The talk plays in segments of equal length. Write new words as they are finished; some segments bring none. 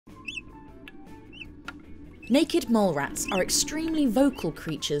Naked mole rats are extremely vocal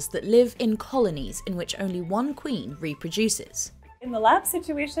creatures that live in colonies in which only one queen reproduces. In the lab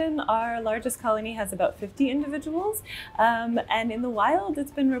situation, our largest colony has about 50 individuals, and in the wild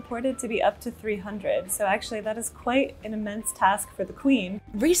it's been reported to be up to 300, so actually that is quite an immense task for the queen.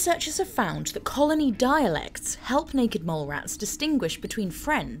 Researchers have found that colony dialects help naked mole rats distinguish between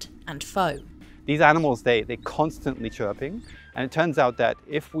friend and foe. These animals, they're constantly chirping, and it turns out that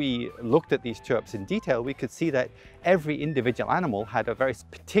if we looked at these chirps in detail, we could see that every individual animal had a very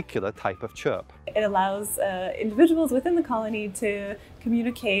particular type of chirp. It allows individuals within the colony to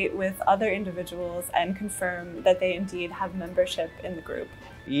communicate with other individuals and confirm that they indeed have membership in the group.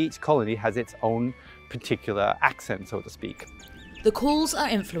 Each colony has its own particular accent, so to speak. The calls are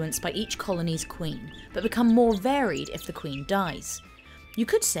influenced by each colony's queen, but become more varied if the queen dies. You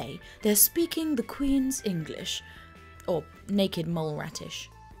could say they're speaking the queen's English, or naked mole ratish.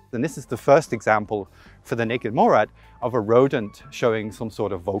 And this is the first example for the naked mole rat of a rodent showing some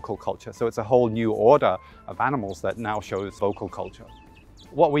sort of vocal culture. So it's a whole new order of animals that now shows vocal culture.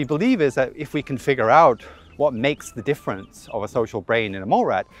 What we believe is that if we can figure out what makes the difference of a social brain in a mole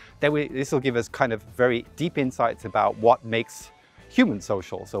rat, then this will give us kind of very deep insights about what makes human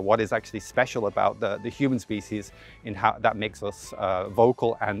social. So what is actually special about the human species in how that makes us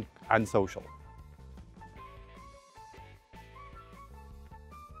vocal and social.